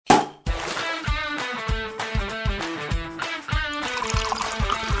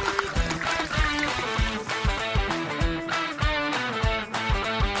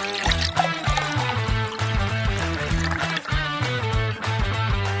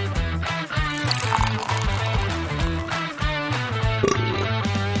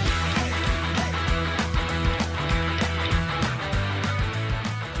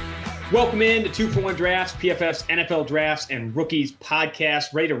Welcome in to 2-for-1 Drafts, PFF's NFL Drafts and Rookies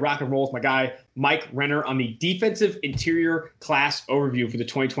podcast. Ready to rock and roll with my guy, Mike Renner, on the defensive interior class overview for the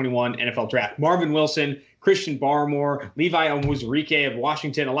 2021 NFL Draft. Marvin Wilson, Christian Barmore, Levi Onwuzurike of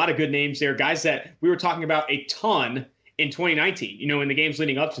Washington, a lot of good names there. Guys that we were talking about a ton in 2019, in the games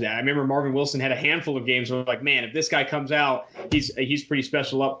leading up to that. I remember Marvin Wilson had a handful of games where we're like, man, if this guy comes out, he's pretty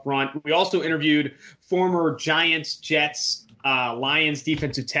special up front. We also interviewed former Giants, Jets, Lions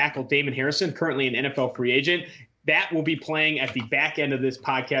defensive tackle Damon Harrison, currently an NFL free agent. That will be playing at the back end of this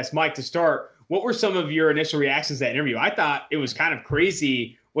podcast. Mike, to start, what were some of your initial reactions to that interview? I thought it was kind of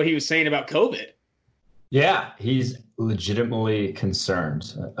crazy what he was saying about COVID. Yeah, he's legitimately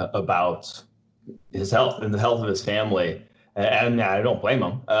concerned about his health and the health of his family. And I don't blame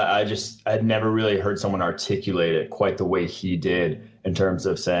him. I'd never really heard someone articulate it quite the way he did in terms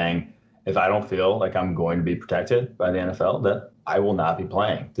of saying, if I don't feel like I'm going to be protected by the NFL, that I will not be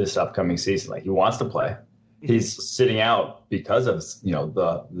playing this upcoming season. Like, he wants to play. He's sitting out because of,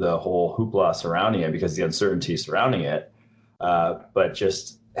 the whole hoopla surrounding it, because the uncertainty surrounding it, but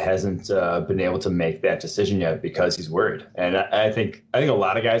just hasn't been able to make that decision yet because he's worried. And I think a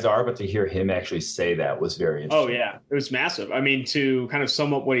lot of guys are, but to hear him actually say that was very interesting. Oh, yeah. It was massive. I mean, to kind of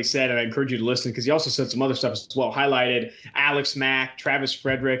sum up what he said, and I encourage you to listen because he also said some other stuff as well, highlighted Alex Mack, Travis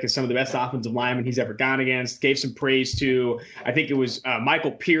Frederick as some of the best offensive linemen he's ever gone against, gave some praise to, I think it was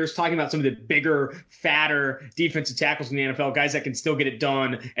Michael Pierce, talking about some of the bigger, fatter defensive tackles in the NFL, guys that can still get it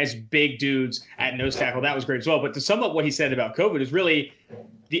done as big dudes at nose tackle. That was great as well. But to sum up what he said about COVID is really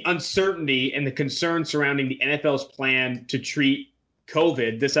the uncertainty and the concern surrounding the NFL's plan to treat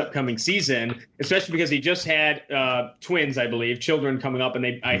COVID this upcoming season, especially because he just had twins, I believe, children coming up, and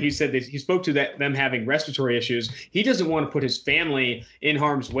he said that he spoke to them having respiratory issues. He doesn't want to put his family in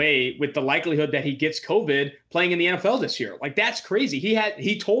harm's way with the likelihood that he gets COVID playing in the NFL this year. Like, that's crazy.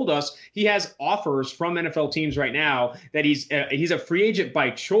 He told us he has offers from NFL teams right now that he's a free agent by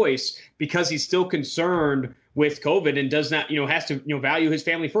choice because he's still concerned with COVID and does not, has to, value his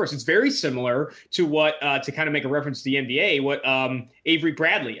family first. It's very similar to what, to kind of make a reference to the NBA, what Avery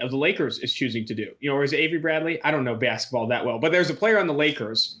Bradley of the Lakers is choosing to do. Or is it Avery Bradley? I don't know basketball that well, but there's a player on the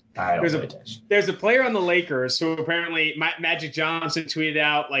Lakers. There's a player on the Lakers who apparently Magic Johnson tweeted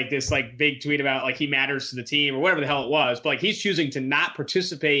out like this big tweet about like he matters to the team or whatever the hell it was, but like he's choosing to not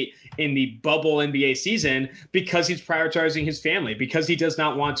participate in the bubble NBA season because he's prioritizing his family, because he does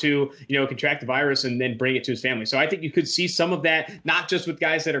not want to contract the virus and then bring it to his family. So I think you could see some of that, not just with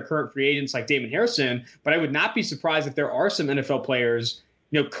guys that are current free agents like Damon Harrison, but I would not be surprised if there are some NFL players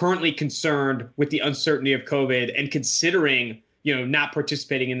currently concerned with the uncertainty of COVID and considering not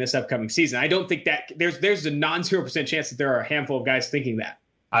participating in this upcoming season. I don't think that there's a non-0% chance that there are a handful of guys thinking that.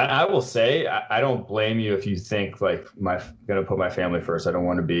 I will say, I don't blame you if you think like going to put my family first. I don't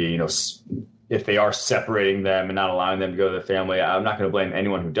want to be, if they are separating them and not allowing them to go to their family, I'm not going to blame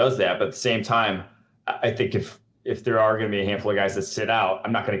anyone who does that. But at the same time, I think if there are going to be a handful of guys that sit out,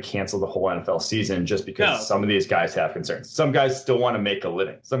 I'm not going to cancel the whole NFL season just because some of these guys have concerns. Some guys still want to make a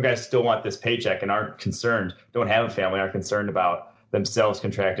living. Some guys still want this paycheck and aren't concerned, don't have a family, aren't concerned about themselves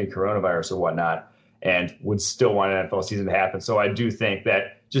contracting coronavirus or whatnot, and would still want an NFL season to happen. So I do think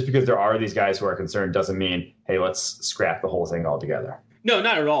that just because there are these guys who are concerned doesn't mean, hey, let's scrap the whole thing altogether. No,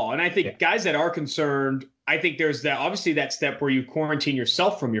 not at all. And I think guys that are concerned, I think there's obviously that step where you quarantine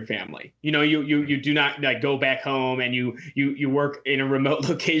yourself from your family. You do not go back home and you work in a remote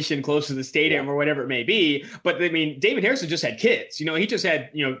location close to the stadium or whatever it may be. But I mean, David Harrison just had kids. He just had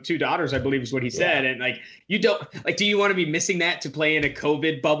 2 daughters, I believe is what he said. And do you want to be missing that to play in a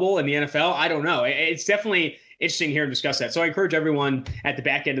COVID bubble in the NFL? I don't know. It's definitely interesting to hear him discuss that. So I encourage everyone at the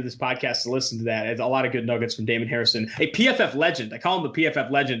back end of this podcast to listen to that. It's a lot of good nuggets from Damon Harrison, a PFF legend. I call him the PFF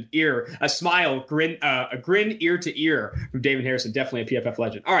legend. A grin ear to ear from Damon Harrison. Definitely a PFF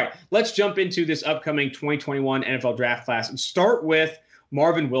legend. All right, let's jump into this upcoming 2021 NFL draft class and start with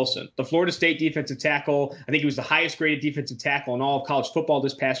Marvin Wilson, the Florida State defensive tackle. I think he was the highest graded defensive tackle in all of college football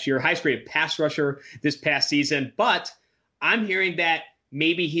this past year, highest graded pass rusher this past season. But I'm hearing that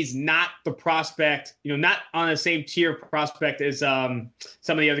maybe he's not the prospect, not on the same tier of prospect as some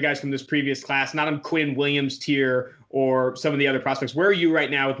of the other guys from this previous class, not on Quinn Williams tier or some of the other prospects. Where are you right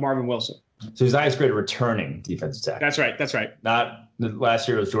now with Marvin Wilson? So he's the highest graded returning defensive tackle. That's right. Not last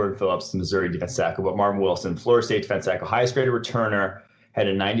year it was Jordan Phillips, the Missouri defensive tackle, but Marvin Wilson, Florida State defensive tackle, highest graded returner, had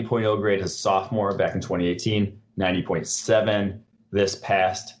a 90.0 grade as a sophomore back in 2018, 90.7 this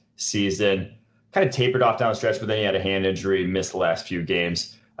past season. Kind of tapered off down the stretch, but then he had a hand injury, missed the last few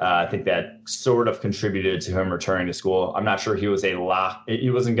games. I think that sort of contributed to him returning to school. I'm not sure he was a lock. He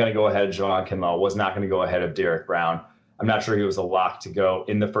wasn't going to go ahead of Javon Kinlaw, was not going to go ahead of Derek Brown. I'm not sure he was a lock to go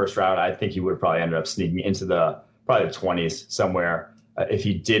in the first round. I think he would have probably ended up sneaking into probably the 20s somewhere if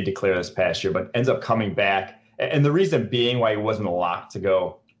he did declare this past year, but ends up coming back. And the reason being why he wasn't a lock to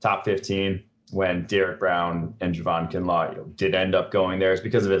go top 15 when Derrick Brown and Javon Kinlaw did end up going there is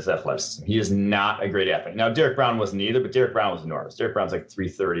because of his athleticism. He is not a great athlete. Now, Derrick Brown wasn't either, but Derrick Brown was enormous. Derrick Brown's like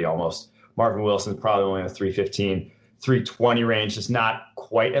 330 almost. Marvin Wilson's probably only in the 315, 320 range. Just not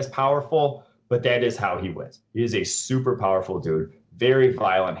quite as powerful, but that is how he wins. He is a super powerful dude, very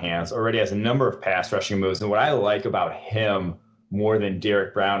violent hands, already has a number of pass rushing moves. And what I like about him more than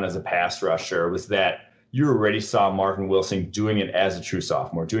Derrick Brown as a pass rusher was that you already saw Marvin Wilson doing it as a true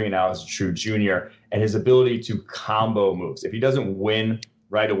sophomore, doing it now as a true junior, and his ability to combo moves. If he doesn't win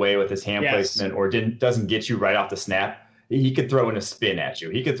right away with his hand placement or doesn't get you right off the snap, he could throw in a spin at you.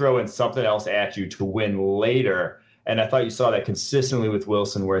 He could throw in something else at you to win later. And I thought you saw that consistently with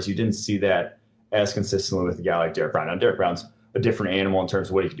Wilson, whereas you didn't see that as consistently with a guy like Derrick Brown. Now, Derrick Brown's a different animal in terms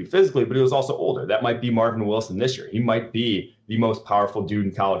of what he could do physically, but he was also older. That might be Marvin Wilson this year. He might be the most powerful dude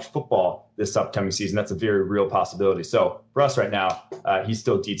in college football this upcoming season. That's a very real possibility. So for us right now, he's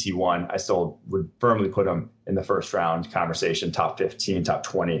still DT1. I still would firmly put him in the first round conversation, top 15, top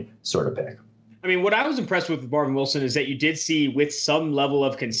 20 sort of pick. I mean, what I was impressed with Marvin Wilson is that you did see with some level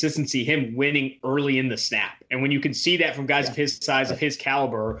of consistency him winning early in the snap. And when you can see that from guys of his size, of his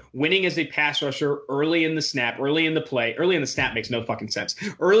caliber, winning as a pass rusher early in the snap, early in the play, early in the snap makes no fucking sense.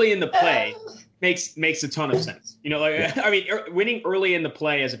 Early in the play makes a ton of sense. You know, like, I mean, winning early in the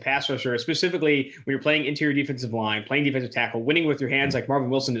play as a pass rusher, specifically when you're playing interior defensive line, playing defensive tackle, winning with your hands like Marvin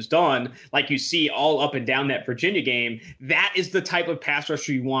Wilson has done, like you see all up and down that Virginia game, that is the type of pass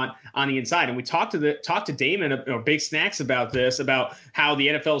rusher you want on the inside. And we talked to Damon, Big Snacks, about this, about how the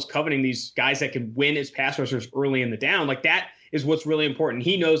NFL is coveting these guys that can win as pass rushers early in the down. Like that is what's really important.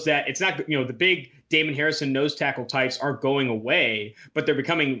 He knows that it's not, the big Damon Harrison nose tackle types aren't going away, but they're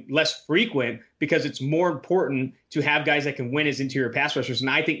becoming less frequent because it's more important to have guys that can win as interior pass rushers. And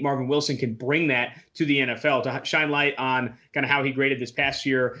I think Marvin Wilson can bring that to the NFL to shine light on kind of how he graded this past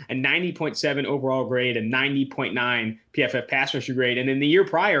year, a 90.7 overall grade, a 90.9 PFF pass rusher grade. And in the year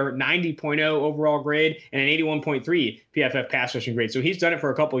prior, 90.0 overall grade and an 81.3 PFF pass rushing grade. So he's done it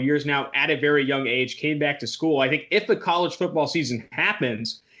for a couple of years now at a very young age, came back to school. I think if the college football season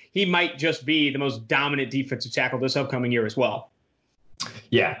happens, he might just be the most dominant defensive tackle this upcoming year as well.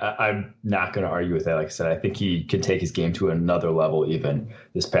 Yeah, I'm not going to argue with that. Like I said, I think he can take his game to another level even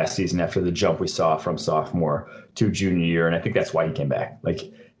this past season after the jump we saw from sophomore to junior year. And I think that's why he came back. Like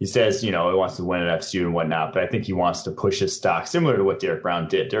he says, he wants to win at FSU and whatnot, but I think he wants to push his stock similar to what Derrick Brown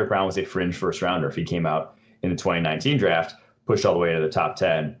did. Derrick Brown was a fringe first rounder if he came out in the 2019 draft, pushed all the way to the top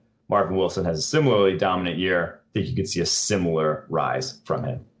 10. Marvin Wilson has a similarly dominant year. I think you could see a similar rise from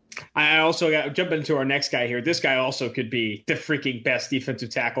him. I also got to jump into our next guy here. This guy also could be the freaking best defensive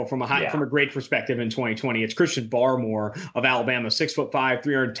tackle from a great perspective in 2020. It's Christian Barmore of Alabama, 6'5",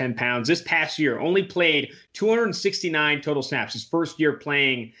 310 pounds. This past year only played 269 total snaps. His first year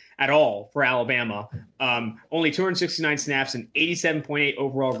playing at all for Alabama. Only 269 snaps, an 87.8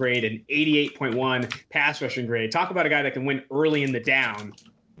 overall grade, and 88.1 pass rushing grade. Talk about a guy that can win early in the down.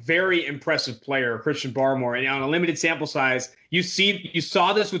 Very impressive player, Christian Barmore. And on a limited sample size, you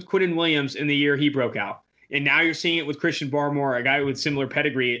saw this with Quinnen Williams in the year he broke out. And now you're seeing it with Christian Barmore, a guy with similar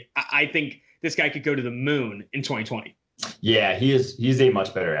pedigree. I think this guy could go to the moon in 2020. Yeah, he's a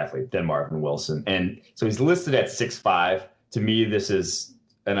much better athlete than Marvin Wilson. And so he's listed at 6'5". To me, this is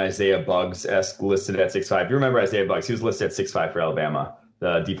an Isaiah Buggs-esque listed at 6'5". You remember Isaiah Buggs? He was listed at 6'5" for Alabama,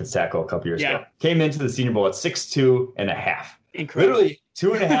 the defense tackle a couple years ago. Came into the Senior Bowl at 6'2 and a half. Incredible. Literally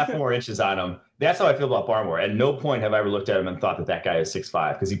 2.5 more inches on him. That's how I feel about Barmore. At no point have I ever looked at him and thought that guy is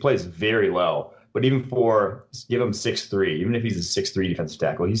 6'5", because he plays very low. But even give him 6'3", even if he's a 6'3" defensive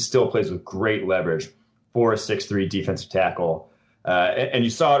tackle, he still plays with great leverage for a 6'3" defensive tackle. And you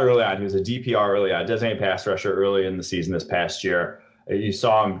saw it early on. He was a DPR early on, designated pass rusher early in the season this past year. You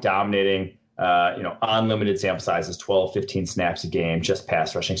saw him dominating, on limited sample sizes, 12, 15 snaps a game, just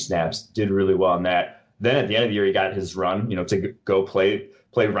pass rushing snaps, did really well in that. Then at the end of the year, he got his run, to go play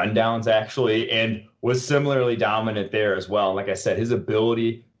rundowns actually, and was similarly dominant there as well. And like I said, his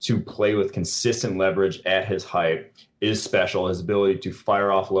ability to play with consistent leverage at his height is special. His ability to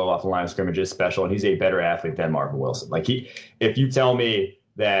fire off low off the line of scrimmage is special, and he's a better athlete than Marvin Wilson. If you tell me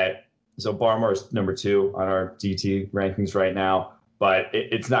that, so Barmore is number 2 on our DT rankings right now, but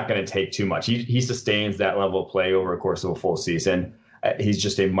it's not going to take too much. He sustains that level of play over the course of a full season. He's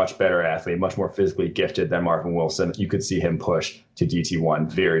just a much better athlete, much more physically gifted than Marvin Wilson. You could see him push to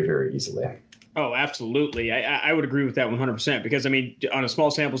DT1 very, very easily. Oh, absolutely. I would agree with that 100% because, I mean, on a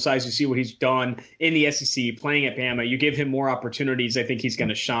small sample size, you see what he's done in the SEC, playing at Bama. You give him more opportunities. I think he's going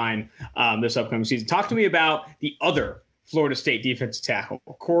to shine this upcoming season. Talk to me about the other Florida State defensive tackle,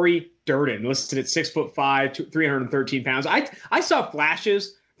 Corey Durden, listed at 6'5", 313 pounds. I saw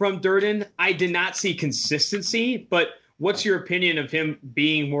flashes from Durden. I did not see consistency, but what's your opinion of him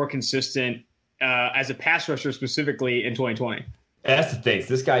being more consistent as a pass rusher specifically in 2020? That's the thing.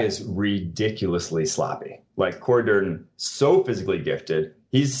 This guy is ridiculously sloppy. Like Corey Durden, so physically gifted.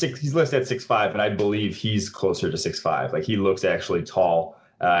 He's listed at 6'5", and I believe he's closer to 6'5". Like he looks actually tall,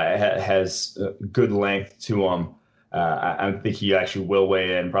 has good length to him. I think he actually will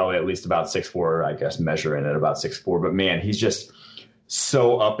weigh in probably at least about 6'4", I guess, measuring at about 6'4". But man, he's just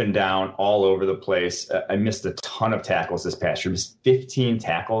so up and down all over the place. I missed a ton of tackles this past year. Missed 15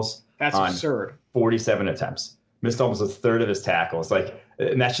 tackles. That's absurd. 47 attempts. Missed almost a third of his tackles.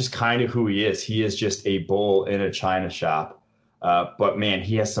 And that's just kind of who he is. He is just a bull in a china shop. But man,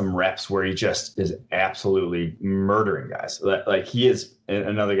 he has some reps where he just is absolutely murdering guys. Like he is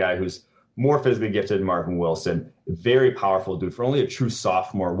another guy who's more physically gifted than Marvin Wilson. Very powerful dude. For only a true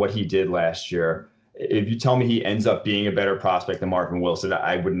sophomore, what he did last year, if you tell me he ends up being a better prospect than Marvin Wilson,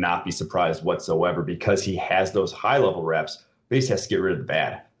 I would not be surprised whatsoever because he has those high-level reps, but he just has to get rid of the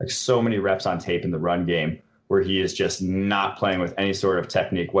bad. Like so many reps on tape in the run game where he is just not playing with any sort of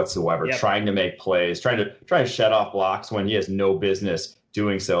technique whatsoever, trying to make plays, trying to shed off blocks when he has no business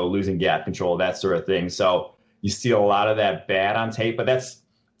doing so, losing gap control, that sort of thing. So you see a lot of that bad on tape, but that's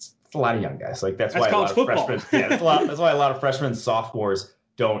a lot of young guys. Like that's why a lot of freshmen, that's why a lot of freshmen, sophomores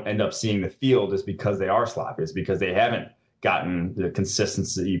don't end up seeing the field is because they are sloppy. It's because they haven't gotten the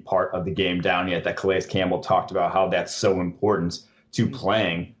consistency part of the game down yet that Calais Campbell talked about, how that's so important to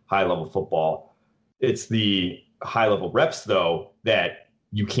playing high-level football. It's the high-level reps, though, that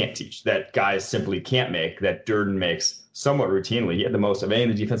you can't teach, that guys simply can't make, that Durden makes somewhat routinely. He had the most of any of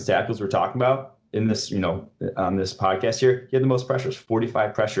the defense tackles we're talking about in this, on this podcast here. He had the most pressures,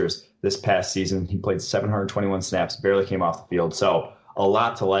 45 pressures this past season. He played 721 snaps, barely came off the field. So a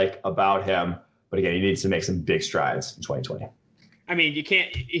lot to like about him. But again, he needs to make some big strides in 2020. I mean,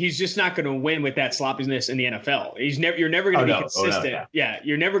 he's just not going to win with that sloppiness in the NFL. You're never going to be consistent.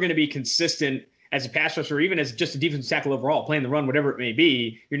 You're never going to be consistent as a pass rusher, or even as just a defensive tackle overall, playing the run, whatever it may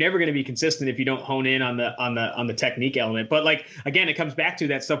be. You're never going to be consistent if you don't hone in on the technique element. But again, it comes back to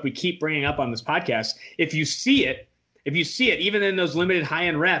that stuff we keep bringing up on this podcast. If you see it, even in those limited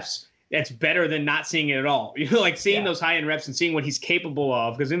high-end reps, that's better than not seeing it at all. Seeing those high-end reps and seeing what he's capable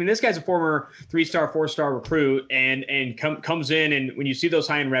of. Because, I mean, this guy's a former 3-star, 4-star recruit and comes in, and when you see those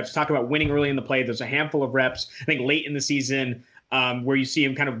high-end reps, talk about winning early in the play, there's a handful of reps, I think, late in the season where you see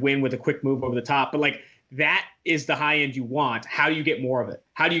him kind of win with a quick move over the top. But, that is the high-end you want. How do you get more of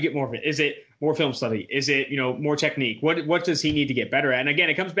it? Is it more film study? Is it, more technique? What does he need to get better at? And, again,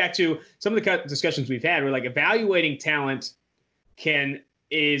 it comes back to some of the discussions we've had where, evaluating talent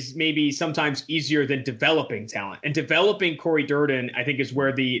is maybe sometimes easier than developing talent. And developing Corey Durden, I think, is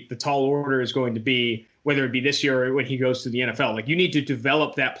where the tall order is going to be, whether it be this year or when he goes to the NFL. You need to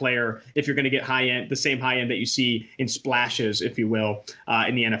develop that player if you're going to get the same high end that you see in splashes, if you will,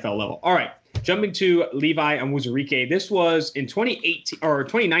 in the NFL level. All right. Jumping to Levi Onwuzurike, this was in 2018 or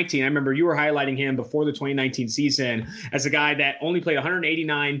 2019. I remember you were highlighting him before the 2019 season as a guy that only played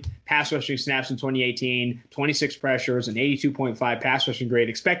 189 pass rushing snaps in 2018, 26 pressures, an 82.5 pass rushing grade.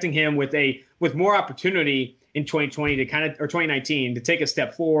 Expecting him with more opportunity in 2020 or 2019 to take a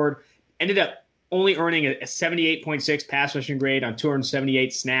step forward. Ended up only earning a 78.6 pass rushing grade on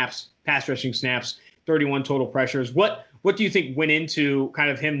 278 snaps, pass rushing snaps, 31 total pressures. What do you think went into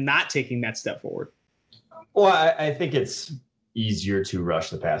kind of him not taking that step forward? Well, I think it's easier to rush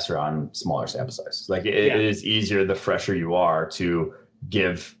the passer on smaller sample sizes. It is easier the fresher you are to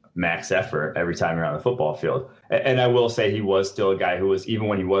give max effort every time you're on the football field. And I will say he was still a guy who was, even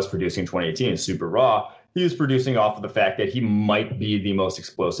when he was producing 2018 super raw, he was producing off of the fact that he might be the most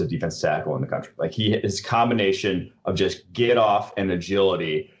explosive defensive tackle in the country. His combination of just get off and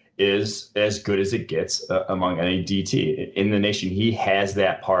agility is as good as it gets among any DT in the nation. He has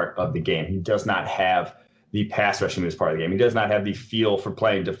that part of the game. He does not have the pass rushing moves part of the game. He does not have the feel for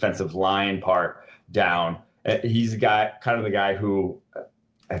playing defensive line part down. He's the guy who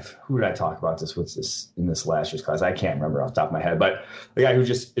did I talk about this with in this last year's class? I can't remember off the top of my head, but the guy who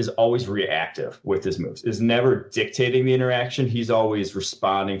just is always reactive with his moves, is never dictating the interaction. He's always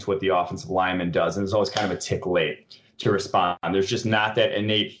responding to what the offensive lineman does, and is always kind of a tick late to respond. There's just not that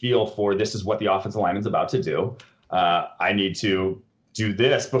innate feel for this is what the offensive lineman's about to do. I need to do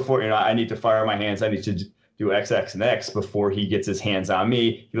this before, I need to fire my hands. I need to do do X, X, and X before he gets his hands on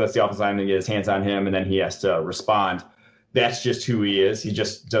me. He lets the offensive lineman get his hands on him, and then he has to respond. That's just who he is. He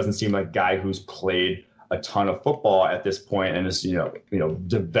just doesn't seem like a guy who's played a ton of football at this point and has,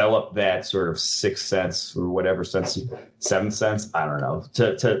 developed that sort of sixth sense or whatever sense, seventh sense, I don't know,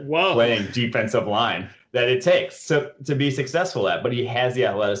 to playing defensive line that it takes to be successful at. But he has the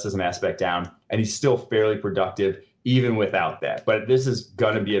athleticism aspect down, and he's still fairly productive even without that. But this is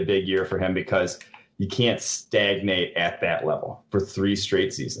going to be a big year for him because you can't stagnate at that level for 3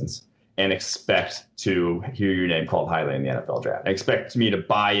 straight seasons and expect to hear your name called highly in the NFL draft. And expect me to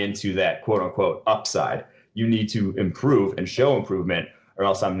buy into that quote unquote upside. You need to improve and show improvement, or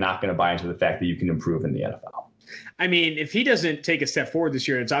else I'm not going to buy into the fact that you can improve in the NFL. I mean, if he doesn't take a step forward this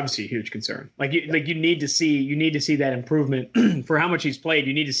year, it's obviously a huge concern. You need to see that improvement for how much he's played.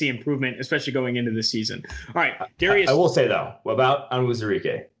 You need to see improvement, especially going into this season. All right, Darius. I will say though about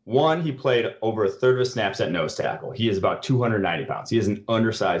Onwuzurike. One, he played over a third of his snaps at nose tackle. He is about 290 pounds. He is an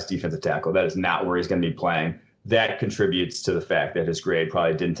undersized defensive tackle. That is not where he's going to be playing. That contributes to the fact that his grade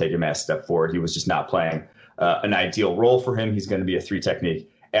probably didn't take a massive step forward. He was just not playing an ideal role for him. He's going to be a 3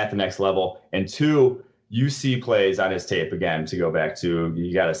 technique at the next level. And 2, you see plays on his tape, again, to go back to,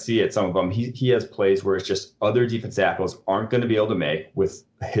 you got to see it. Some of them, he has plays where it's just other defense tackles aren't going to be able to make with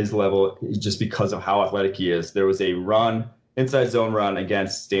his level just because of how athletic he is. There was a inside zone run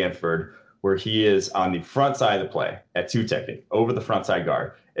against Stanford where he is on the front side of the play at 2 technique over the front side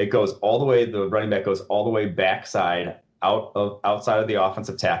guard. It goes all the way, the running back goes all the way backside outside of the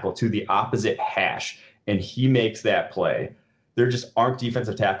offensive tackle to the opposite hash, and he makes that play. There just aren't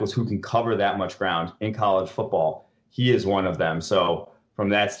defensive tackles who can cover that much ground in college football. He is one of them. So from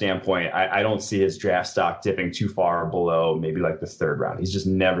that standpoint, I don't see his draft stock dipping too far below maybe like the 3rd round. He's just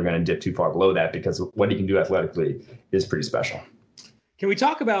never going to dip too far below that because what he can do athletically is pretty special. Can we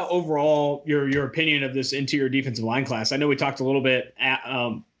talk about overall your opinion of this interior defensive line class? I know we talked a little bit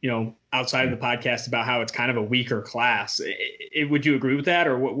outside of the podcast about how it's kind of a weaker class. Would you agree with that,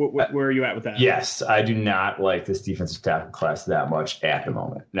 or where are you at with that? Yes, I do not like this defensive tackle class that much at the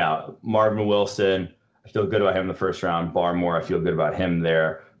moment. Now, Marvin Wilson, I feel good about him in the 1st round. Barmore, I feel good about him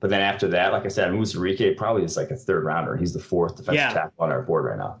there. But then after that, like I said, Onwuzurike probably is like a 3rd rounder. He's the 4th defensive tackle on our board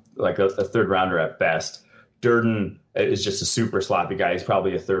right now, like a 3rd rounder at best. Durden is just a super sloppy guy. He's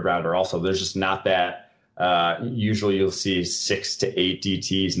probably a 3rd rounder also. There's just not that. Usually you'll see 6 to 8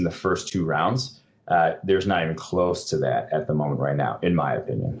 DTs in the first 2 rounds. There's not even close to that at the moment right now, in my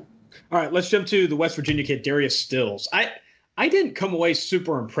opinion. All right, let's jump to the West Virginia kid, Darius Stills. I didn't come away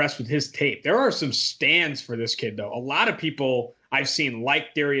super impressed with his tape. There are some stands for this kid, though. A lot of people I've seen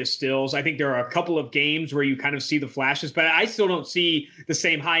like Darius Stills. I think there are a couple of games where you kind of see the flashes, but I still don't see the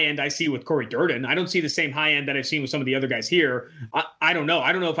same high end I see with Corey Durden. I don't see the same high end that I've seen with some of the other guys here. I don't know.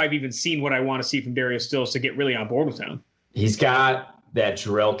 I don't know if I've even seen what I want to see from Darius Stills to get really on board with him. He's got that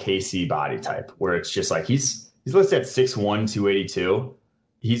Jarrell Casey body type where it's just like he's listed at 6'1", 282.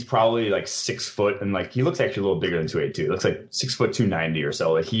 He's probably like 6 foot, and like he looks actually a little bigger than 282. He looks like 6 foot 290 or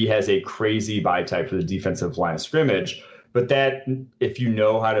so. Like he has a crazy body type for the defensive line of scrimmage. But that, if you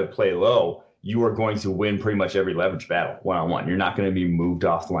know how to play low, you are going to win pretty much every leverage battle one-on-one. You're not going to be moved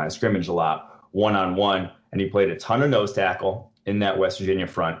off the line of scrimmage a lot one-on-one. And he played a ton of nose tackle in that West Virginia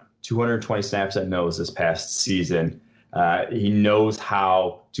front, 220 snaps at nose this past season. He knows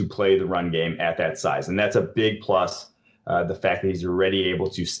how to play the run game at that size. And that's a big plus. The fact that he's already able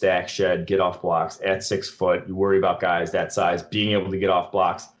to stack, shed, get off blocks at 6 foot. You worry about guys that size being able to get off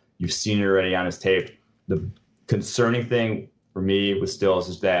blocks. You've seen it already on his tape. The concerning thing for me with Stills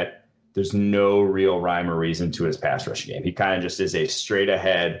is that there's no real rhyme or reason to his pass rushing game. He kind of just is a straight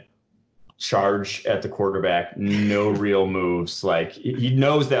ahead charge at the quarterback, no real moves. Like he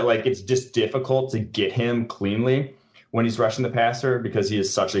knows that like it's just difficult to get him cleanly when he's rushing the passer because he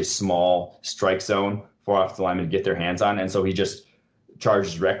is such a small strike zone for offensive linemen to get their hands on. And so he just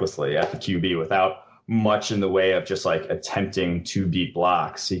charges recklessly at the QB without much in the way of just like attempting to beat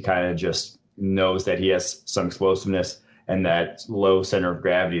blocks. He kind of just knows that he has some explosiveness and that low center of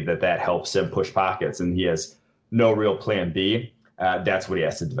gravity that helps him push pockets. And he has no real plan B. That's what he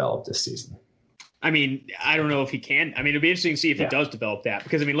has to develop this season. I mean, I don't know if he can. I mean, it'll be interesting to see if he does develop that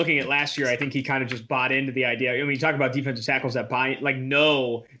because, I mean, looking at last year, I think he kind of just bought into the idea. I mean, you talk about defensive tackles that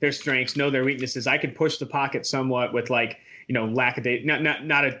know their strengths, know their weaknesses. I could push the pocket somewhat with not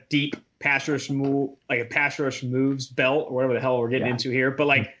a deep pass rush move, like a pass rush moves belt or whatever the hell we're getting into here. But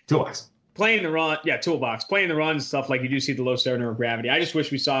like toolbox. Playing the run, toolbox. Playing the run and stuff, like you do see the low center of gravity. I just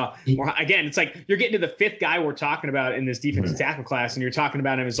wish we saw more. Again, it's like you're getting to the 5th guy we're talking about in this defensive tackle class, and you're talking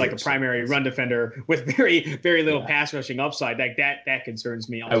about him as like a primary run defender with very, very little pass rushing upside. Like that concerns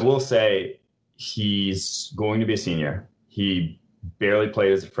me also. I will say He's going to be a senior. He barely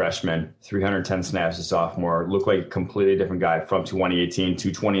played as a freshman, 310 snaps as a sophomore, looked like a completely different guy from 2018 to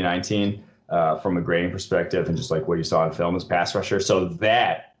 2019 from a grading perspective and just like what you saw in film as pass rusher. So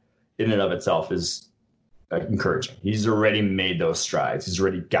that in and of itself is encouraging. He's already made those strides. He's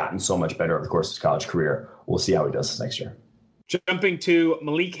already gotten so much better over the course of his college career. We'll see how he does this next year. Jumping to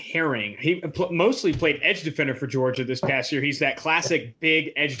Malik Herring. He mostly played edge defender for Georgia this past year. He's that classic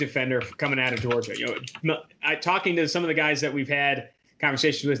big edge defender coming out of Georgia. Talking to some of the guys that we've had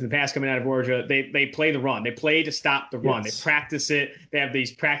conversations with in the past coming out of Georgia, they play the run. They play to stop the run. Yes. They practice it. They have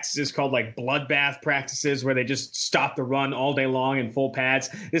these practices called like bloodbath practices where they just stop the run all day long in full pads.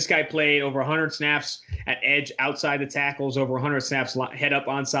 This guy played over 100 snaps at edge outside the tackles, over 100 snaps head up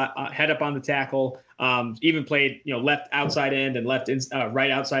on the tackle. Even played, left outside end and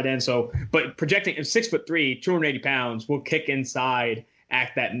right outside end. So, but projecting 6'3", 280 pounds, will kick inside at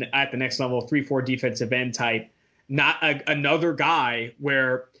the next level, 3-4 defensive end type. Not another guy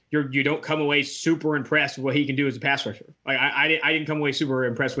where you don't come away super impressed with what he can do as a pass rusher. Like I didn't come away super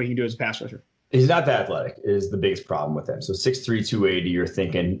impressed with what he can do as a pass rusher. He's not that athletic is the biggest problem with him. So 6'3", 280, you're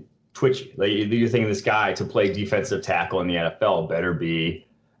thinking twitchy. Like you're thinking this guy to play defensive tackle in the NFL better be,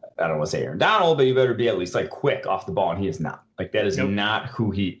 I don't want to say Aaron Donald, but he better be at least like quick off the ball, and he is not. Like that is not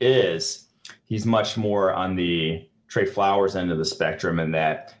who he is. He's much more on the Trey Flowers end of the spectrum in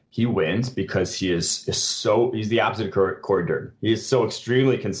that he wins because he's the opposite of Corey Durden. He is so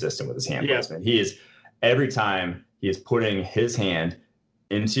extremely consistent with his hand placement. He is every time he is putting his hand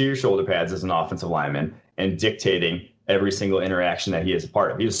into your shoulder pads as an offensive lineman and dictating every single interaction that he is a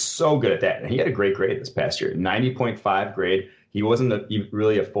part of. He is so good at that. And he had a great grade this past year, 90.5 grade. He wasn't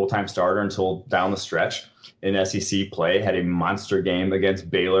really a full-time starter until down the stretch in SEC play, had a monster game against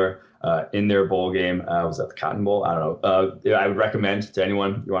Baylor in their bowl game. Was that the Cotton Bowl? I don't know. I would recommend to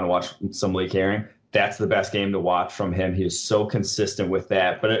anyone you want to watch some Malik Herring. That's the best game to watch from him. He is so consistent with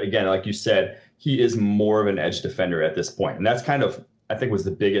that. But again, like you said, he is more of an edge defender at this point. And that's kind of, I think, was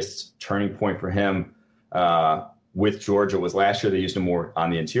the biggest turning point for him with Georgia was last year they used him more on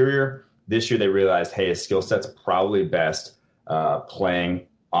the interior. This year they realized, hey, his skill set's probably best playing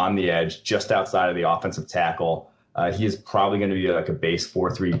on the edge just outside of the offensive tackle. He is probably going to be like a base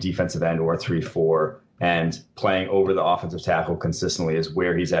 4-3 defensive end or 3-4, and playing over the offensive tackle consistently is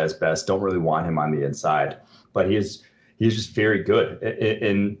where he's at his best. Don't really want him on the inside, but he's just very good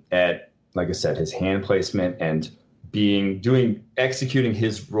at, like I said, his hand placement and executing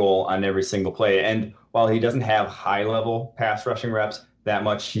his role on every single play. And while he doesn't have high level pass rushing reps that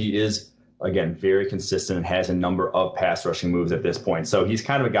much, he is, again, very consistent and has a number of pass rushing moves at this point. So he's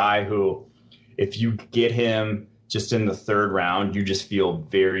kind of a guy who, if you get him just in the third round, you just feel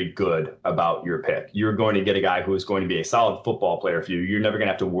very good about your pick. You're going to get a guy who is going to be a solid football player for you. You're never going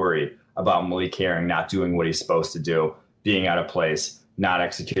to have to worry about Malik Herring not doing what he's supposed to do, being out of place, not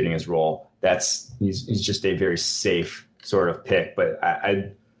executing his role. He's just a very safe sort of pick. But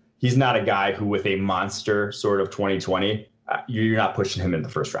he's not a guy who, with a monster sort of 2020, you're not pushing him in the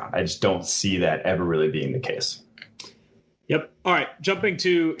first round. I just don't see that ever really being the case. Yep. All right. Jumping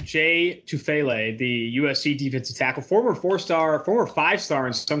to Jay Tufele, the USC defensive tackle, former 4-star, former 5-star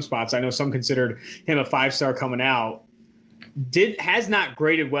in some spots. I know some considered him a 5-star coming out. Has not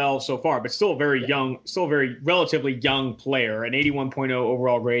graded well so far, but still a very relatively young player. An 81.0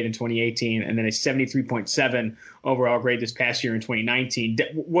 overall grade in 2018, and then a 73.7 overall grade this past year in 2019.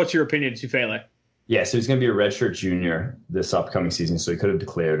 What's your opinion, Tufele? Yeah, so he's going to be a redshirt junior this upcoming season, so he could have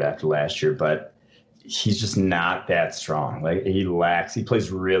declared after last year, but he's just not that strong. Like he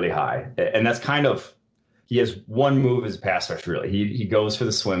plays really high. And that's kind of, he has one move as a pass rush, really. He goes for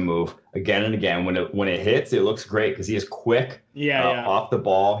the swim move again and again. When it hits, it looks great because he is quick off the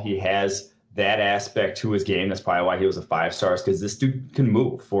ball. He has that aspect to his game. That's probably why he was a 5-star, because this dude can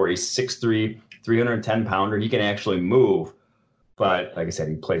move. For a 6'3", 310-pounder, he can actually move. But like I said,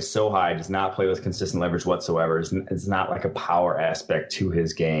 he plays so high, does not play with consistent leverage whatsoever. It's not like a power aspect to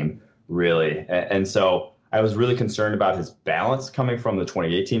his game, really. And so I was really concerned about his balance coming from the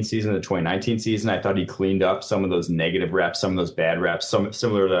 2018 season to the 2019 season. I thought he cleaned up some of those negative reps, some of those bad reps,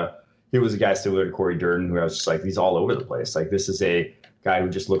 he was a guy similar to Corey Durden, who I was just like, he's all over the place. Like, this is a guy who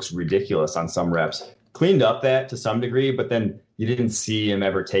just looks ridiculous on some reps. Cleaned up that to some degree, but then you didn't see him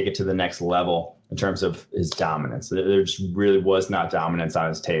ever take it to the next level in terms of his dominance. There just really was not dominance on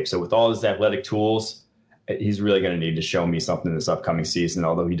his tape. So with all his athletic tools, he's really going to need to show me something this upcoming season,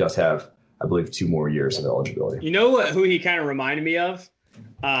 although he does have, I believe, 2 more years of eligibility. You know who he kind of reminded me of?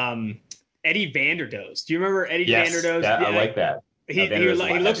 Eddie Vanderdoes. Do you remember Eddie Vanderdoes? Yeah, I like that.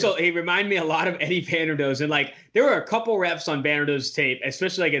 He reminded me a lot of Eddie Vanderdoes, and like there were a couple reps on Vanderdoes tape,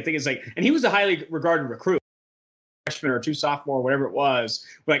 especially like I think it's like, and he was a highly regarded recruit, freshman or two sophomore, whatever it was.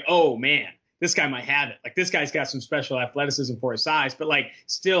 Like, oh man, this guy might have it. Like this guy's got some special athleticism for his size, but like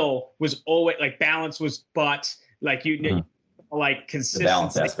still was always like balance was like like consistency. The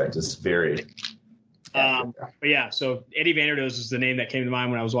balance aspect is very. But yeah, so Eddie Vanderdoes is the name that came to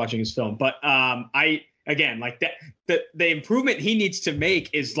mind when I was watching his film. But again, like that, the improvement he needs to make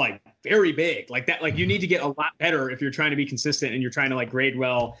is like very big. Like that, like you need to get a lot better if you're trying to be consistent and you're trying to like grade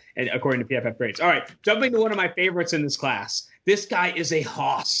well and according to PFF grades. All right, jumping to one of my favorites in this class. This guy is a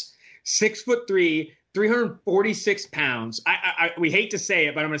hoss. 6'3", 346 pounds. We hate to say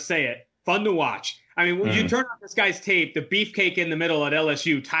it, but I'm going to say it. Fun to watch. I mean, when you turn on this guy's tape, the beefcake in the middle at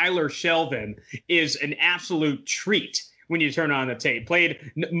LSU, Tyler Shelvin, is an absolute treat when you turn on the tape. Played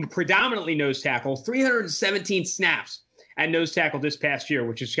predominantly nose tackle, 317 snaps at nose tackle this past year,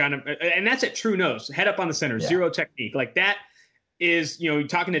 which is kind of – and that's at true nose, head up on the center, zero technique. Like that is,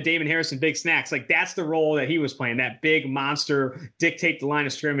 talking to Damon Harrison, big snacks, like that's the role that he was playing, that big monster, dictate the line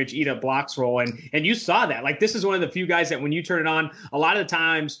of scrimmage, eat up blocks role. And you saw that. Like this is one of the few guys that when you turn it on, a lot of the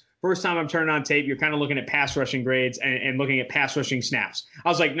times – first time I'm turning on tape, you're kind of looking at pass rushing grades and looking at pass rushing snaps. I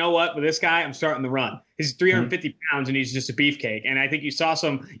was like, know what? With this guy, I'm starting the run. He's 350 pounds and he's just a beefcake. And I think you saw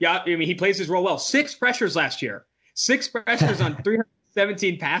he plays his role well. 6 pressures last year. 6 pressures on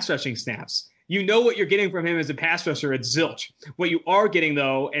 317 pass rushing snaps. You know what you're getting from him as a pass rusher. It's zilch. What you are getting,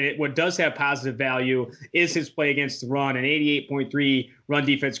 though, and what does have positive value, is his play against the run, an 88.3 run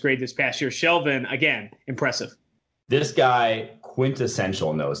defense grade this past year. Shelvin, again, impressive. This guy,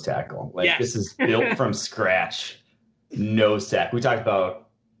 quintessential nose tackle. This is built from scratch nose tackle. We talked about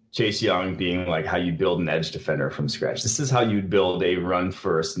Chase Young being like how you build an edge defender from scratch. This is how you'd build a run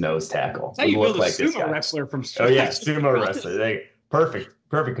first nose tackle. How you build a sumo wrestler from scratch. Oh yeah, sumo wrestler.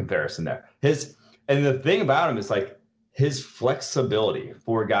 Perfect comparison there. And the thing about him is like his flexibility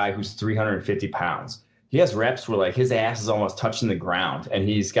for a guy who's 350 pounds. He has reps where like his ass is almost touching the ground and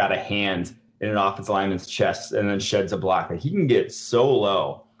he's got a hand in an offensive lineman's chest and then sheds a block. Like he can get so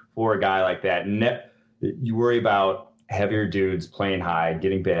low for a guy like that. You worry about heavier dudes playing high,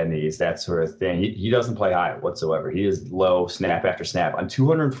 getting bad knees, that sort of thing. He doesn't play high whatsoever. He is low snap after snap. On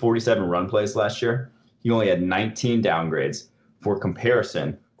 247 run plays last year, he only had 19 downgrades. For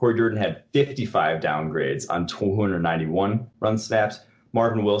comparison, Corey Durden had 55 downgrades on 291 run snaps.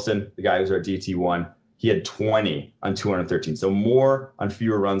 Marvin Wilson, the guy who's our DT1, he had 20 on 213. So more on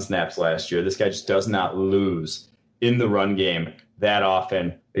fewer run snaps last year. This guy just does not lose in the run game that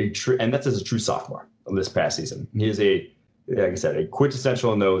often. And that's as a true sophomore this past season. He is like I said, a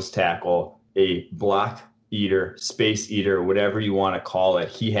quintessential nose tackle, a block eater, space eater, whatever you want to call it.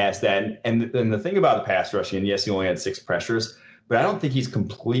 He has that. And the thing about the pass rushing, and yes, he only had 6 pressures, but I don't think he's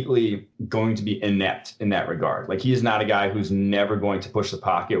completely going to be inept in that regard. Like he is not a guy who's never going to push the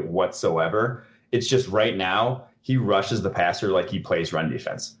pocket whatsoever. It's just right now he rushes the passer like he plays run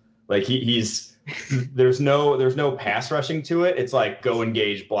defense. Like he's there's no pass rushing to it. It's like go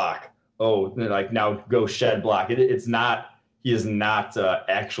engage block. Oh, like now go shed block. It's not. He is not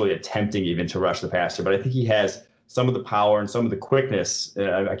actually attempting even to rush the passer. But I think he has some of the power and some of the quickness.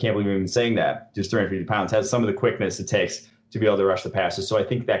 I can't believe I'm even saying that. Just 350 pounds has some of the quickness it takes to be able to rush the passer. So I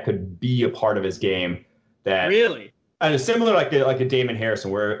think that could be a part of his game. That really. And it's similar like a Damon Harrison,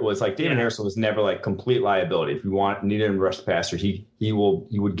 where it was like Damon Harrison was never like complete liability. If you needed him to rush the passer, he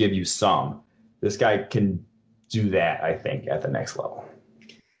would give you some. This guy can do that, I think, at the next level.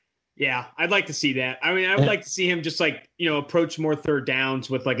 Yeah, I'd like to see that. I mean, I would like to see him just like, approach more third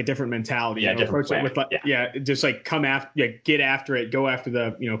downs with like a different mentality. Yeah, approach it with just like come after, get after it, go after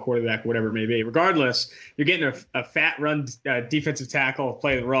the quarterback, whatever it may be. Regardless, you're getting a fat run defensive tackle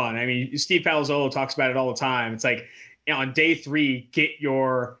play the run. I mean, Steve Palazzolo talks about it all the time. It's like, on day 3, get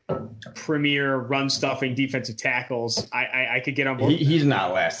your premier run stuffing defensive tackles. I could get on board. He's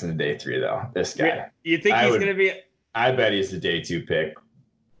not lasting the day 3 though. This guy. You think he's going to be? I bet he's the day 2 pick.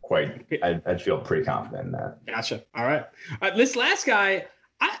 I'd feel pretty confident in that. Gotcha. All right. This last guy,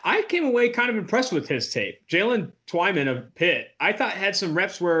 I came away kind of impressed with his tape. Jalen Twyman of Pitt, I thought had some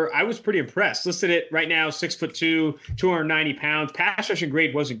reps where I was pretty impressed. Listed it right now, 6'2", 290 pounds. Pass rushing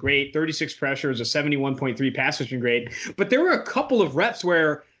grade wasn't great. 36 pressures, a 71.3 pass rushing grade. But there were a couple of reps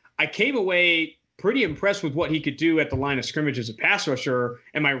where I came away pretty impressed with what he could do at the line of scrimmage as a pass rusher.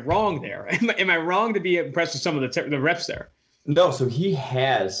 Am I wrong there? Am I wrong to be impressed with some of the reps there? No, so he's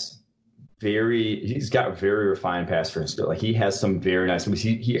got very refined pass rushing skill. Like he has some very nice moves.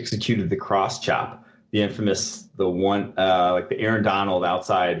 He executed the cross chop, the infamous, the one, like the Aaron Donald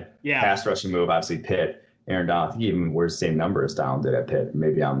outside pass rushing move, obviously Pitt. Aaron Donald, I think he even wears the same number as Donald did at Pitt.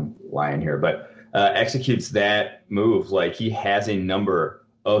 Maybe I'm lying here, but executes that move like he has a number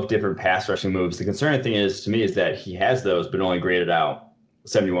of different pass rushing moves. The concerning thing is to me is that he has those, but only graded out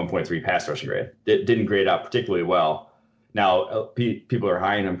 71.3 pass rushing grade. It didn't grade out particularly well. Now, people are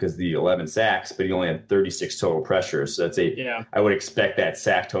high on him because of the 11 sacks, but he only had 36 total pressures. So I would expect that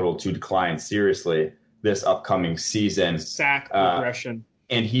sack total to decline seriously this upcoming season. Sack regression.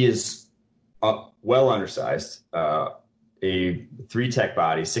 And he is well undersized, a 3-tech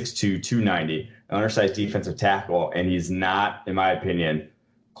body, 6'2", 290, an undersized defensive tackle, and he's not, in my opinion,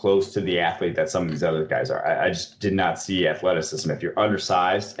 close to the athlete that some of these other guys are. I just did not see athleticism. If you're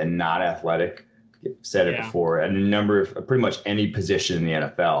undersized and not athletic, said it before, and a number of pretty much any position in the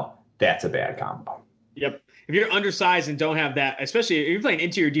NFL, that's a bad combo. Yep. If you're undersized and don't have that, especially if you're playing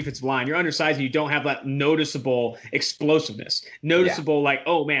interior defensive line, you're undersized and you don't have that noticeable explosiveness, like,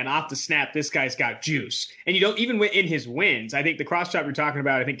 oh man, off the snap, this guy's got juice. And you don't even in his wins. I think the cross chop you're talking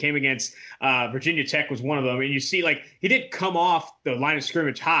about, I think came against Virginia Tech was one of them. And you see, like, he didn't come off the line of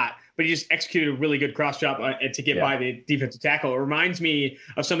scrimmage hot, but he just executed a really good cross chop to get by the defensive tackle. It reminds me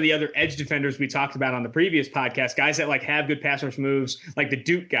of some of the other edge defenders we talked about on the previous podcast, guys that like have good pass rush moves, like the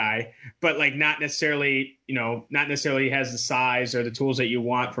Duke guy, but like not necessarily has the size or the tools that you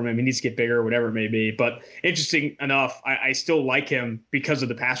want from him. He needs to get bigger or whatever it may be. But interesting enough, I still like him because of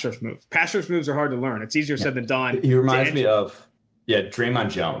the pass rush moves. Pass rush moves are hard to learn. It's easier said than done. He reminds me of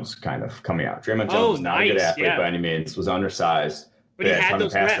Draymond Jones kind of coming out. Draymond Jones is not a good athlete by any means, was undersized. But he had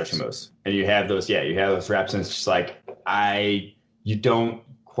those reps. Moves. And you have those reps, and it's just like you don't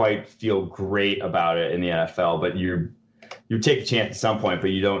quite feel great about it in the NFL, but you take a chance at some point, but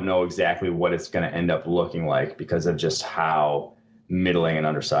you don't know exactly what it's going to end up looking like because of just how middling and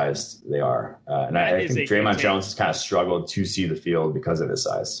undersized they are. And I think Draymond Jones has kind of struggled to see the field because of his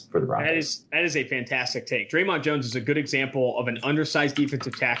size for the Broncos. That is a fantastic take. Draymond Jones is a good example of an undersized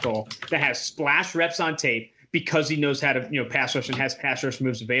defensive tackle that has splash reps on tape, because he knows how to, pass rush and has pass rush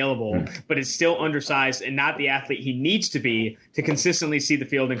moves available, but is still undersized and not the athlete he needs to be to consistently see the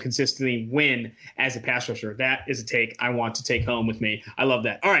field and consistently win as a pass rusher. That is a take I want to take home with me. I love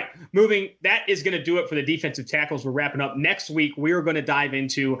that. All right, that is going to do it for the defensive tackles. We're wrapping up. Next week, we are going to dive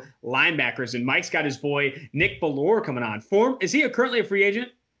into linebackers, and Mike's got his boy Nick Bellore coming on. Is he currently a free agent?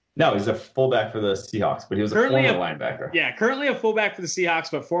 No, he's a fullback for the Seahawks, but he was currently a former linebacker. Yeah, currently a fullback for the Seahawks,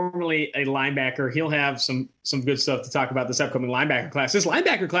 but formerly a linebacker. He'll have some good stuff to talk about this upcoming linebacker class. This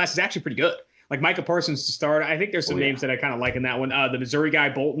linebacker class is actually pretty good. Like Micah Parsons to start. I think there's some names that I kind of like in that one. The Missouri guy,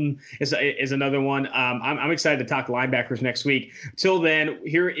 Bolton, is another one. I'm excited to talk linebackers next week. Till then,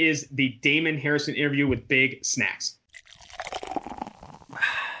 here is the Damon Harrison interview with Big Snacks.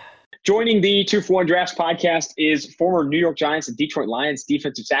 Joining the 2-for-1 Drafts podcast is former New York Giants and Detroit Lions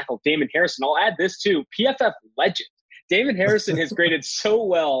defensive tackle Damon Harrison. I'll add this too, PFF legend. Damon Harrison has graded so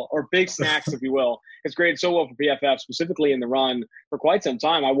well, or Big Snacks, if you will, has graded so well for PFF, specifically in the run, for quite some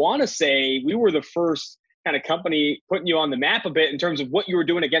time. I want to say we were the first kind of company putting you on the map a bit in terms of what you were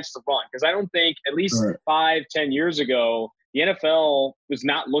doing against the run. Because I don't think, at least 5-10 years ago, the NFL was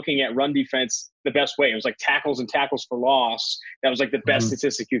not looking at run defense the best way. It was like tackles and tackles for loss. That was like the best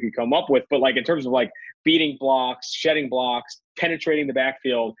statistic you could come up with. But like in terms of like beating blocks, shedding blocks, penetrating the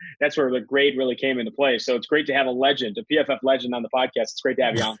backfield, that's where the grade really came into play. So it's great to have a legend, a PFF legend on the podcast. It's great to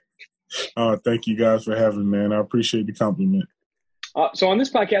have you on. Thank you guys for having me, man. I appreciate the compliment. So on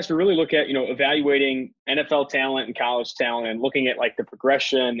this podcast, we really look at, evaluating NFL talent and college talent and looking at like the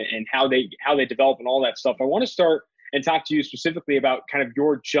progression and how they develop and all that stuff. I want to start and talk to you specifically about kind of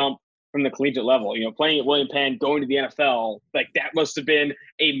your jump from the collegiate level, playing at William Penn, going to the NFL. Like that must have been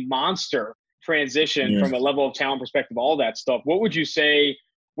a monster transition from a level of talent perspective, all that stuff. What would you say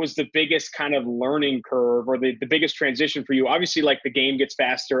was the biggest kind of learning curve or the biggest transition for you? Obviously, like the game gets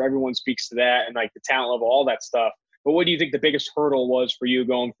faster. Everyone speaks to that and like the talent level, all that stuff. But what do you think the biggest hurdle was for you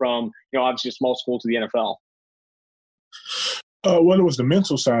going from, obviously a small school to the NFL? Well, it was the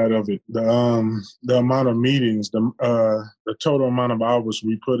mental side of it. The amount of meetings, the total amount of hours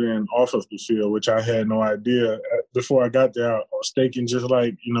we put in off of the field, which I had no idea before I got there. I was thinking just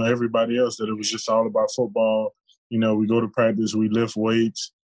like, everybody else, that it was just all about football. We go to practice, we lift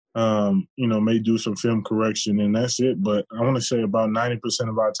weights, may do some film correction, and that's it. But I want to say about 90%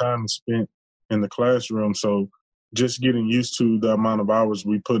 of our time is spent in the classroom. So just getting used to the amount of hours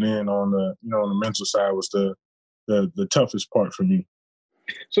we put in on the mental side was the toughest part for me.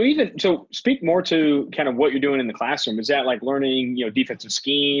 So speak more to kind of what you're doing in the classroom. Is that like learning, defensive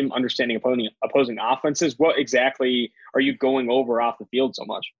scheme, understanding opposing offenses? What exactly are you going over off the field so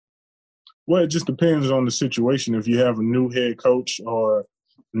much? Well, it just depends on the situation. If you have a new head coach or,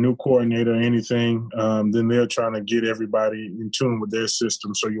 new coordinator or anything, then they're trying to get everybody in tune with their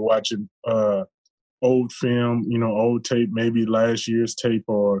system. So you're watching old film, old tape, maybe last year's tape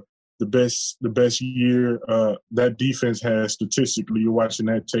or the best year that defense has statistically. You're watching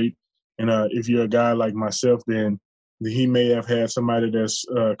that tape. And if you're a guy like myself, then he may have had somebody that's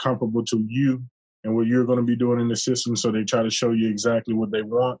comparable to you and what you're going to be doing in the system. So they try to show you exactly what they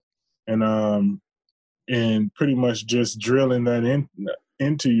want. And pretty much just drilling that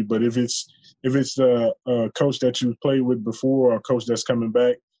into you. But if it's a coach that you've played with before or a coach that's coming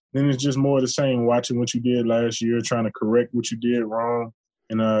back, then it's just more of the same, watching what you did last year, trying to correct what you did wrong,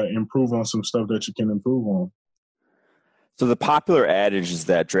 and improve on some stuff that you can improve on. So the popular adage is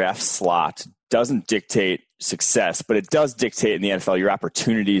that draft slot doesn't dictate success, but it does dictate in the NFL your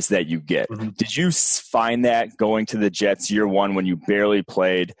opportunities that you get. Mm-hmm. Did you find that going to the Jets year one when you barely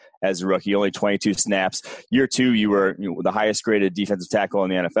played as a rookie, only 22 snaps? Year two, you were the highest graded defensive tackle in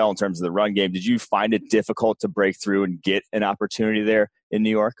the NFL in terms of the run game. Did you find it difficult to break through and get an opportunity there in New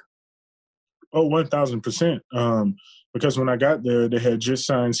York? Oh, 1,000%. Because when I got there, they had just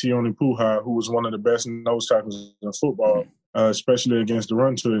signed Sione Puha, who was one of the best nose tackles in football, especially against the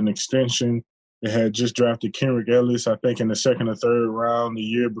run, to an extension. They had just drafted Kenrick Ellis, I think, in the second or third round the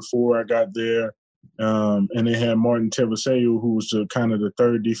year before I got there. And they had Martin Tevaseu, who was kind of the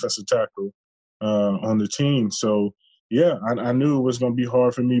third defensive tackle on the team. So, yeah, I knew it was going to be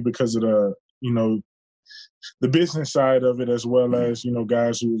hard for me because of the business side of it, as well as,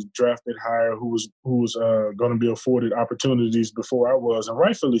 guys who was drafted higher, who was going to be afforded opportunities before I was, and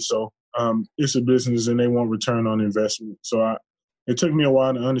rightfully so. It's a business and they want return on investment. So it took me a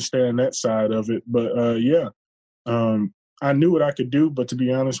while to understand that side of it. But, I knew what I could do. But to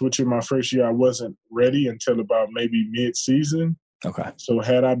be honest with you, my first year I wasn't ready until about maybe mid-season. Okay. So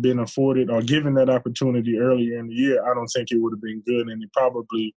had I been afforded or given that opportunity earlier in the year, I don't think it would have been good, and it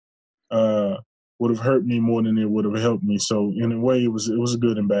probably would have hurt me more than it would have helped me. So in a way, it was a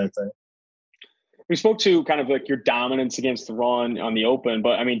good and bad thing. We spoke to kind of like your dominance against the run on the open,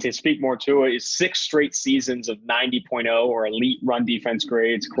 but I mean, to speak more to it, is 6 straight seasons of 90.0 or elite run defense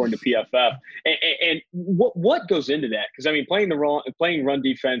grades according to PFF. And what goes into that? Because I mean, playing run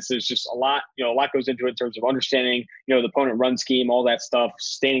defense is just a lot goes into it in terms of understanding, the opponent run scheme, all that stuff,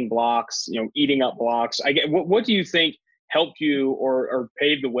 sustaining blocks, eating up blocks. What do you think helped you or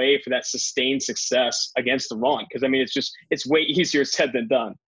paved the way for that sustained success against the run? Because I mean, it's way easier said than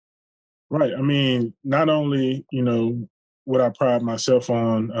done. Right. I mean, not only, what I pride myself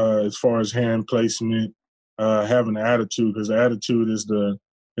on as far as hand placement, having an attitude, because the attitude is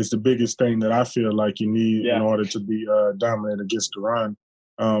the biggest thing that I feel like you need in order to be dominant against the run.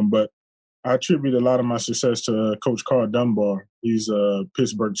 But I attribute a lot of my success to Coach Carl Dunbar. He's a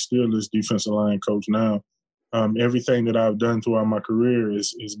Pittsburgh Steelers defensive line coach now. Everything that I've done throughout my career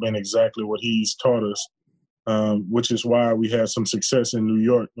has been exactly what he's taught us. Which is why we had some success in New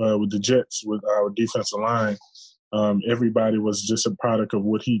York with the Jets, with our defensive line. Everybody was just a product of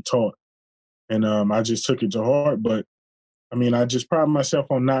what he taught. And I just took it to heart. But, I mean, I just pride myself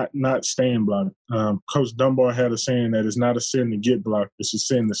on not staying blocked. Coach Dunbar had a saying that it's not a sin to get blocked, it's a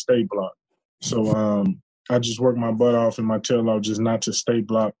sin to stay blocked. So I just worked my butt off and my tail off just not to stay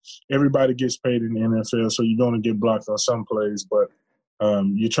blocked. Everybody gets paid in the NFL, so you're going to get blocked on some plays. But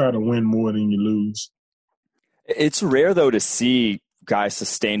you try to win more than you lose. It's rare, though, to see guys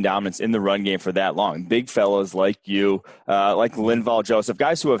sustain dominance in the run game for that long. Big fellows like you, like Linval Joseph,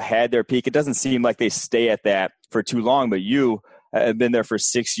 guys who have had their peak. It doesn't seem like they stay at that for too long, but you have been there for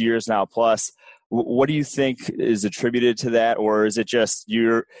 6 years now plus. What do you think is attributed to that, or is it just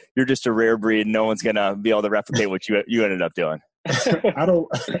you're just a rare breed and no one's going to be able to replicate what you ended up doing? I don't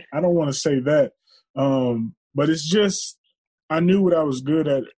want to say that, but it's just I knew what I was good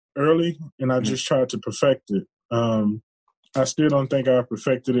at early, and I just tried to perfect it. I still don't think I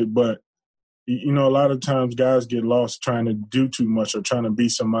perfected it, but, a lot of times guys get lost trying to do too much or trying to be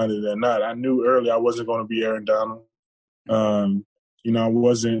somebody they're not. I knew early I wasn't going to be Aaron Donald. I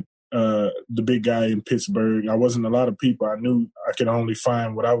wasn't the big guy in Pittsburgh. I wasn't a lot of people. I knew I could only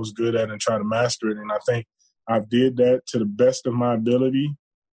find what I was good at and try to master it, and I think I did that to the best of my ability.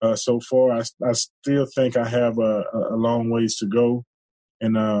 So far, I still think I have a long ways to go.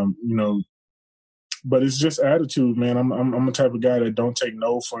 And, but it's just attitude, man. I'm the type of guy that don't take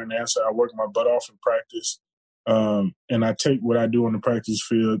no for an answer. I work my butt off in practice. And I take what I do on the practice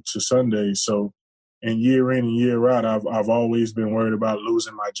field to Sunday. So, and year in and year out, I've always been worried about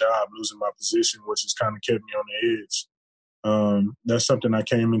losing my job, losing my position, which has kind of kept me on the edge. That's something I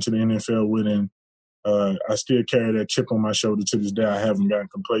came into the NFL with, and I still carry that chip on my shoulder to this day. I haven't gotten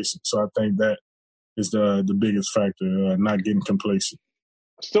complacent. So I think that is the biggest factor, not getting complacent.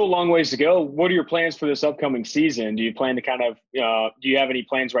 Still a long ways to go. What are your plans for this upcoming season? Do you plan to kind of do you have any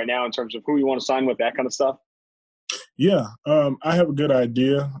plans right now in terms of who you want to sign with, that kind of stuff? Yeah, I have a good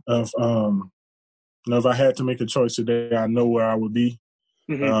idea of if I had to make a choice today, I know where I would be.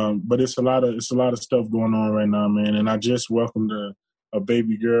 Mm-hmm. But it's a lot of stuff going on right now, man. And I just welcomed a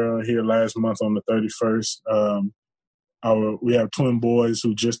baby girl here last month on the 31st. We have twin boys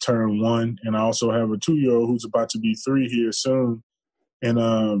who just turned 1, and I also have a 2-year-old who's about to be 3 here soon. And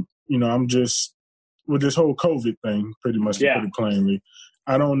I'm just with this whole COVID thing, pretty much to put it plainly.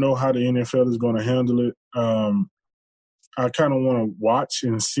 I don't know how the NFL is going to handle it. I kind of want to watch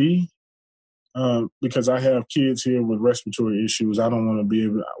and see because I have kids here with respiratory issues. I don't want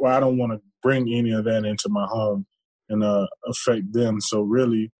to I don't want to bring any of that into my home and affect them. So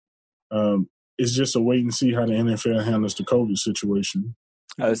really, it's just a wait and see how the NFL handles the COVID situation.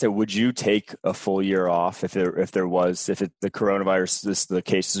 I would say, would you take a full year off if the coronavirus, the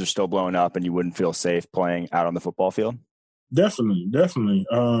cases are still blowing up and you wouldn't feel safe playing out on the football field? Definitely.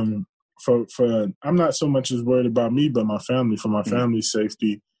 For I'm not so much as worried about me, but my family, for my family's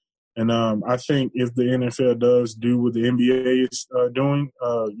safety. And I think if the NFL does do what the NBA is doing,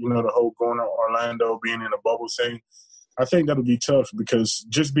 the whole going to Orlando, being in a bubble thing, I think that'll be tough because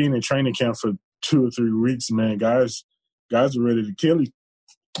just being in training camp for 2 or 3 weeks, man, guys are ready to kill each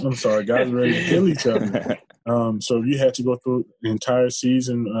other. So if you had to go through the entire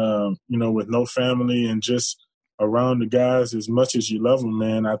season, with no family and just around the guys as much as you love them,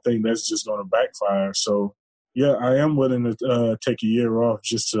 man, I think that's just going to backfire. So, yeah, I am willing to take a year off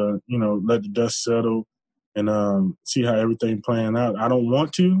just to, let the dust settle and see how everything playing out. I don't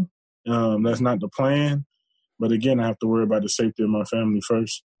want to. That's not the plan. But, again, I have to worry about the safety of my family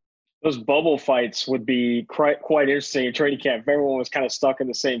first. Those bubble fights would be quite interesting in training camp if everyone was kind of stuck in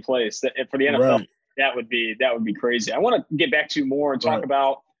the same place. For the NFL, right. that would be crazy. I want to get back to more and talk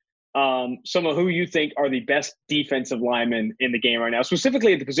about some of who you think are the best defensive linemen in the game right now,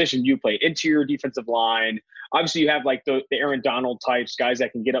 specifically at the position you play, interior defensive line. Obviously, you have like the Aaron Donald types, guys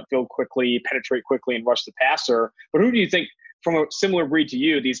that can get upfield quickly, penetrate quickly, and rush the passer. But who do you think, from a similar breed to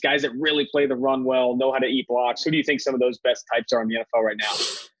you, these guys that really play the run well, know how to eat blocks, who do you think some of those best types are in the NFL right now?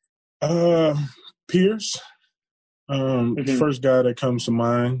 Pierce, first guy that comes to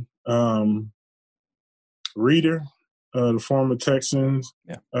mind. Reader, the former Texans.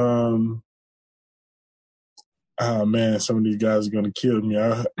 Yeah. Man, some of these guys are going to kill me.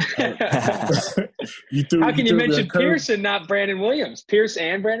 How can you mention Pierce and not Brandon Williams? Pierce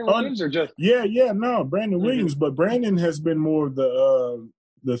and Brandon Williams, or just Brandon Williams, but Brandon has been more of the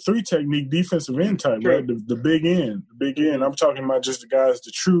 3 technique defensive end type, right? The big end. I'm talking about just the guys, the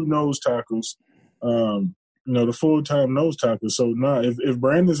true nose tackles, the full-time nose tackles. So, if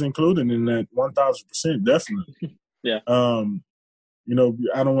Brandon's included in that, 1,000%, definitely. Yeah. I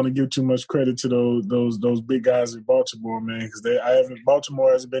don't want to give too much credit to those big guys in Baltimore, man, because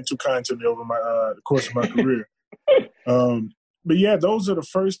Baltimore hasn't been too kind to me over the course of my career. But yeah, those are the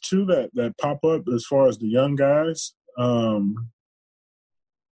first 2 that pop up as far as the young guys.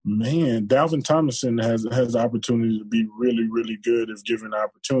 Man, Dalvin Tomlinson has the opportunity to be really, really good if given the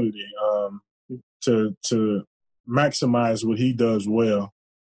opportunity to maximize what he does well,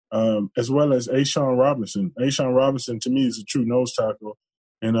 as well as A'Shawn Robinson. A'Shawn Robinson, to me, is a true nose tackle,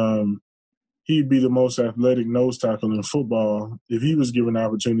 and he'd be the most athletic nose tackle in football if he was given the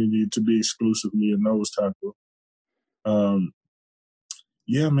opportunity to be exclusively a nose tackle.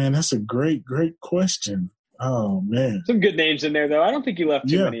 Yeah, man, that's a great, great question. Oh, man. Some good names in there, though. I don't think you left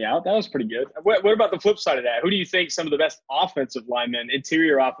too many out. That was pretty good. What about the flip side of that? Who do you think some of the best offensive linemen,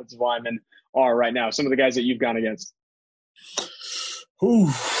 interior offensive linemen, are right now? Some of the guys that you've gone against. Ooh.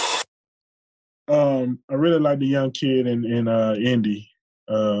 I really like the young kid in Indy.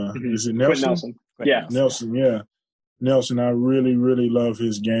 Is it Nelson? Nelson. Yeah. Nelson, yeah. Nelson, I really, really love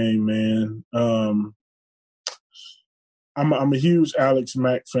his game, man. I'm a huge Alex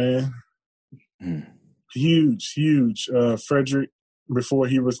Mack fan. Huge. Frederick, before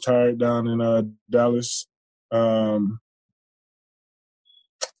he retired down in Dallas.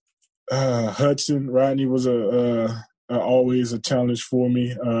 Hudson, Rodney was always a challenge for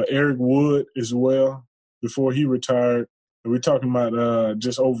me. Eric Wood as well, before he retired. We're talking about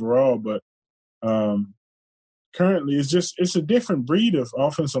just overall, but currently it's a different breed of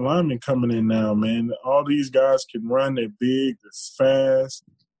offensive linemen coming in now, man. All these guys can run, they're big, they're fast.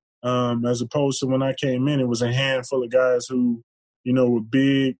 As opposed to when I came in, it was a handful of guys who, were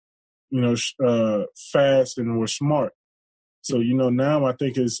big, fast and were smart. So, now I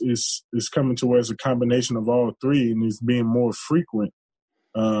think it's coming to where it's a combination of all 3, and it's being more frequent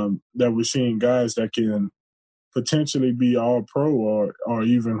that we're seeing guys that can potentially be all pro or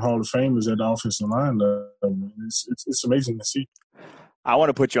even Hall of Famers at the offensive line level. It's amazing to see. I want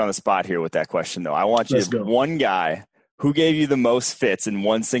to put you on the spot here with that question, though. I want you to one guy who gave you the most fits in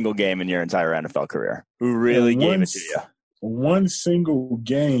one single game in your entire NFL career, who really gave it to you. One single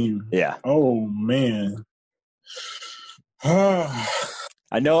game. Yeah. Oh, man.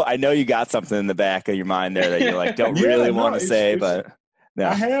 I know you got something in the back of your mind there that you like don't really want to say, but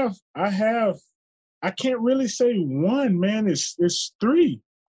yeah. I can't really say one, man. It's three.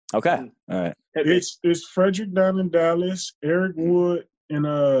 Okay. All right. It's Frederick down in Dallas, Eric Wood in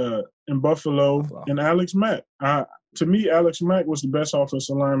Buffalo, and Alex Mack. To me, Alex Mack was the best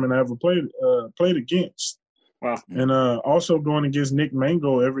offensive lineman I ever played against. Wow. And also going against Nick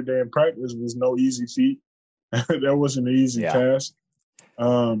Mango every day in practice was no easy feat. That wasn't an easy task.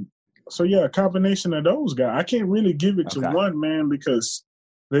 So, a combination of those guys. I can't really give it to one, man, because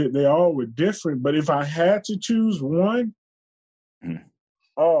they all were different. But if I had to choose one,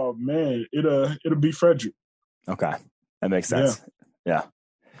 oh, man, it'll be Frederick. Okay. That makes sense. Yeah.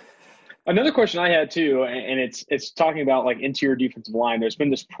 Another question I had too, and it's talking about like interior defensive line. There's been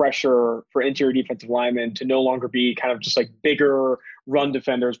this pressure for interior defensive linemen to no longer be kind of just like bigger run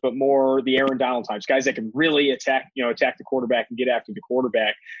defenders, but more the Aaron Donald types, guys that can really attack the quarterback and get after the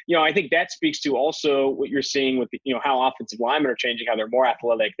quarterback. I think that speaks to also what you're seeing with how offensive linemen are changing, how they're more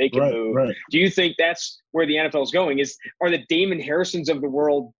athletic, they can move. Right. Do you think that's where the NFL is going? Are the Damon Harrisons of the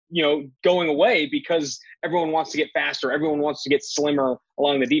world, going away because everyone wants to get faster, everyone wants to get slimmer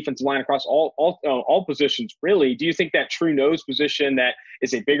along the defensive line across all positions, really? Do you think that true nose position that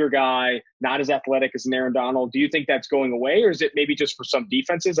is a bigger guy, not as athletic as an Aaron Donald, do you think that's going away, or is it maybe just for some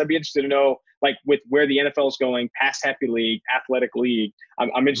defenses? I'd be interested to know, like, with where the NFL is going, pass-happy league, athletic league. I'm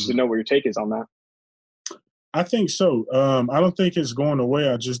interested to know where your take is on that. I think so. I don't think it's going away.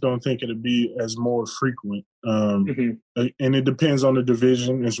 I just don't think it'll be as more frequent. And it depends on the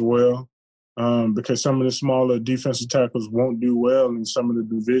division as well, because some of the smaller defensive tackles won't do well in some of the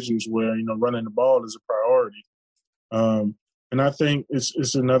divisions where, running the ball is a priority. And I think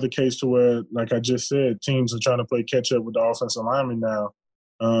it's another case to where, like I just said, teams are trying to play catch up with the offensive linemen now.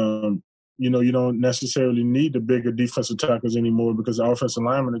 You don't necessarily need the bigger defensive tackles anymore because the offensive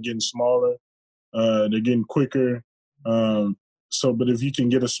linemen are getting smaller. They're getting quicker. But if you can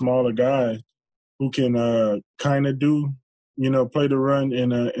get a smaller guy who can kind of do, play the run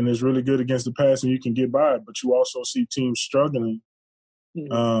and is really good against the pass, and you can get by it. But you also see teams struggling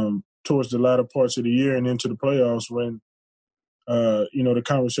towards the latter parts of the year and into the playoffs when, the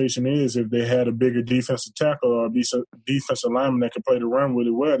conversation is if they had a bigger defensive tackle or a defensive lineman that could play the run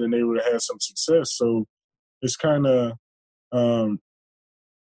really well, then they would have had some success. So it's kind of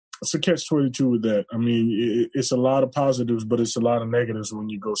it's a catch-22 with that. I mean, it's a lot of positives, but it's a lot of negatives when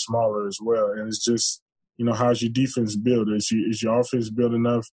you go smaller as well. And it's just, how's your defense built? Is your offense built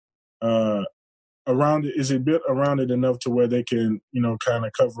enough around it? Is it built around it enough to where they can, kind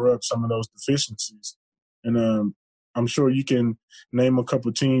of cover up some of those deficiencies? And I'm sure you can name a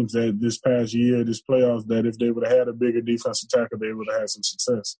couple teams that this past year, this playoffs, that if they would have had a bigger defensive tackle, they would have had some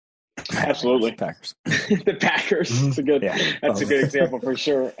success. Absolutely. Packers. The Packers. That's a good example for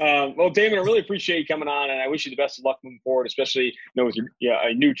sure. Well, Damon, I really appreciate you coming on, and I wish you the best of luck moving forward, especially with your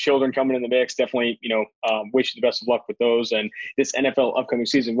new children coming in the mix. Definitely, wish you the best of luck with those and this NFL upcoming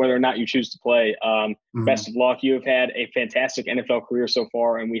season, whether or not you choose to play. Best of luck. You have had a fantastic NFL career so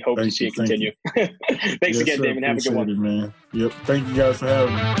far, and we hope to see it continue. Thanks again, Damon. Have a good one. Man. Yep. Thank you guys for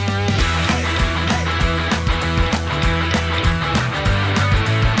having me.